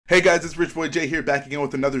Hey guys, it's Rich Boy J here, back again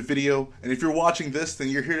with another video. And if you're watching this, then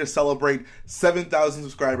you're here to celebrate 7,000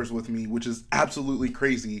 subscribers with me, which is absolutely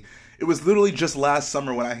crazy. It was literally just last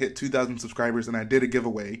summer when I hit 2,000 subscribers and I did a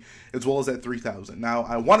giveaway, as well as at 3,000. Now,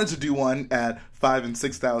 I wanted to do one at 5,000 and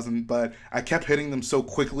 6,000, but I kept hitting them so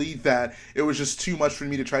quickly that it was just too much for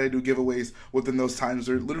me to try to do giveaways within those times.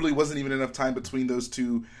 There literally wasn't even enough time between those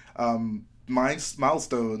two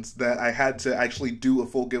milestones that I had to actually do a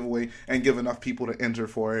full giveaway and give enough people to enter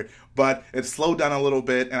for it. But it slowed down a little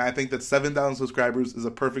bit, and I think that 7,000 subscribers is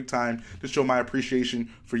a perfect time to show my appreciation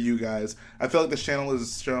for you guys. I feel like this channel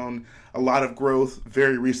has shown a lot of growth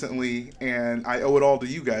very recently, and I owe it all to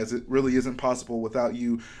you guys. It really isn't possible without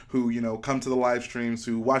you who, come to the live streams,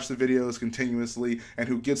 who watch the videos continuously, and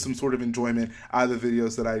who get some sort of enjoyment out of the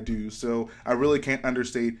videos that I do. So I really can't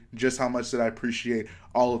understate just how much that I appreciate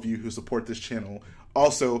all of you who support this channel.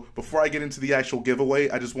 Also, before I get into the actual giveaway,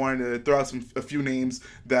 I just wanted to throw out a few names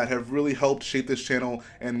that have really helped shape this channel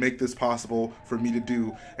and make this possible for me to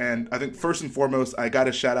do. And I think first and foremost, I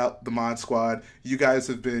gotta shout out the Mod Squad. You guys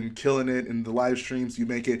have been killing it in the live streams. You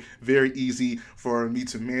make it very easy for me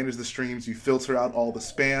to manage the streams. You filter out all the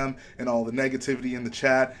spam and all the negativity in the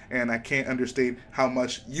chat, and I can't understate how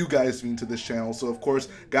much you guys mean to this channel. So of course,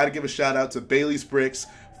 gotta give a shout out to Bailey's Bricks,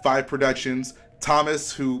 5 Productions,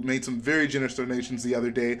 Thomas, who made some very generous donations the other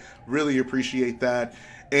day. Really appreciate that.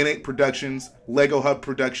 N8 Productions, Lego Hub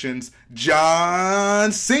Productions,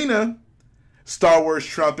 John Cena, Star Wars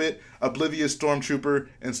Trumpet, Oblivious Stormtrooper,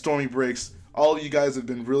 and Stormy Breaks. All of you guys have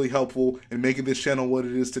been really helpful in making this channel what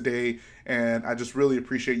it is today, and I just really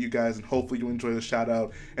appreciate you guys, and hopefully you enjoy the shout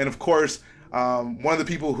out. And of course, one of the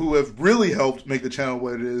people who have really helped make the channel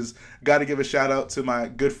what it is, got to give a shout out to my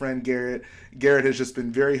good friend Garrett. Garrett has just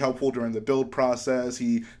been very helpful during the build process.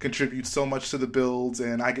 He contributes so much to the builds,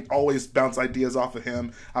 and I can always bounce ideas off of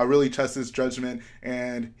him. I really trust his judgment,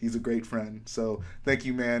 and he's a great friend. So thank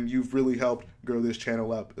you, man. You've really helped grow this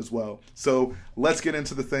channel up as well. So let's get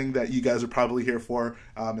into the thing that you guys are probably here for,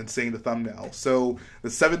 and seeing the thumbnail. So the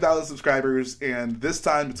 7,000 subscribers, and this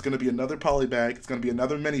time it's going to be another polybag. It's going to be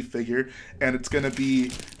another minifigure, and it's going to be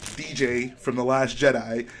DJ from The Last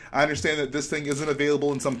Jedi. I understand that this thing isn't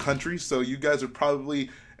available in some countries, so you guys are probably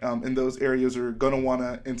in those areas are going to want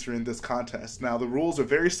to enter in this contest. Now, the rules are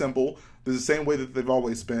very simple. They're the same way that they've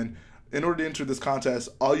always been. In order to enter this contest,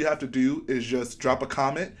 all you have to do is just drop a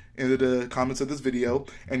comment into the comments of this video,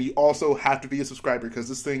 and you also have to be a subscriber, because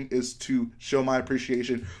this thing is to show my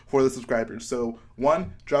appreciation for the subscribers. So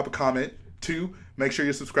 1, drop a comment. 2, make sure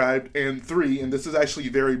you're subscribed. And 3, and this is actually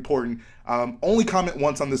very important, only comment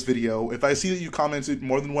once on this video. If I see that you commented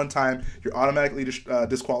more than one time, you're automatically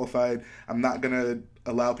disqualified. I'm not going to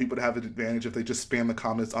allow people to have an advantage if they just spam the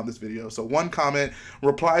comments on this video. So 1 comment.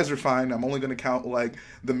 Replies are fine. I'm only going to count like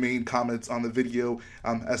the main comments on the video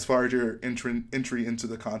as far as your entry into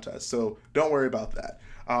the contest. So don't worry about that.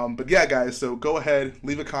 But yeah, guys, so go ahead,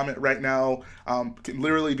 leave a comment right now. Can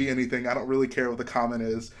literally be anything. I don't really care what the comment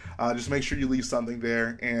is. Just make sure you leave something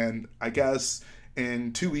there. And I guess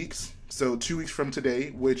in 2 weeks, so 2 weeks from today,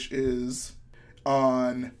 which is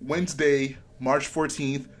on Wednesday, March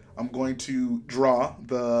 14th, I'm going to draw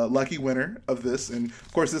the lucky winner of this. And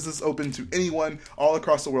of course, this is open to anyone all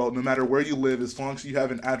across the world, no matter where you live. As long as you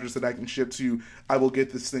have an address that I can ship to, I will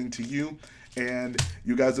get this thing to you, and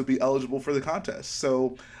you guys will be eligible for the contest.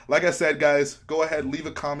 So like I said, guys, go ahead, leave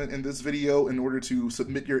a comment in this video in order to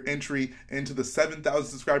submit your entry into the 7,000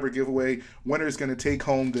 subscriber giveaway. Winner is going to take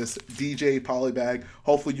home this DJ polybag.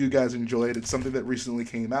 Hopefully you guys enjoy it. It's something that recently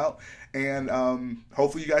came out, and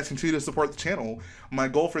hopefully you guys continue to support the channel. My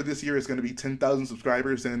goal for this year is going to be 10,000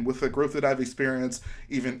 subscribers, and with the growth that I've experienced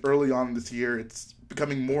even early on this year, it's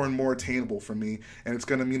becoming more and more attainable for me, and it's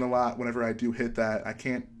going to mean a lot whenever I do hit that. I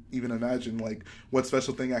can't even imagine like what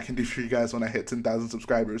special thing I can do for you guys when I hit 10,000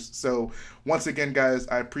 subscribers. So once again, guys,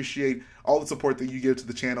 I appreciate all the support that you give to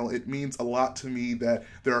the channel. It means a lot to me that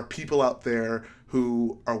there are people out there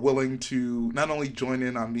who are willing to not only join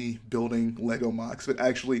in on me building Lego MOCs, but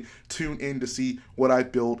actually tune in to see what I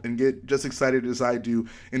built and get just excited as I do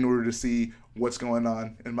in order to see what's going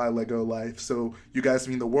on in my Lego life. So you guys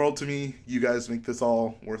mean the world to me. You guys make this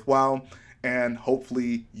all worthwhile, and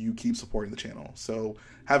hopefully you keep supporting the channel. So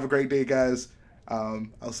have a great day, guys.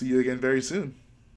 I'll see you again very soon.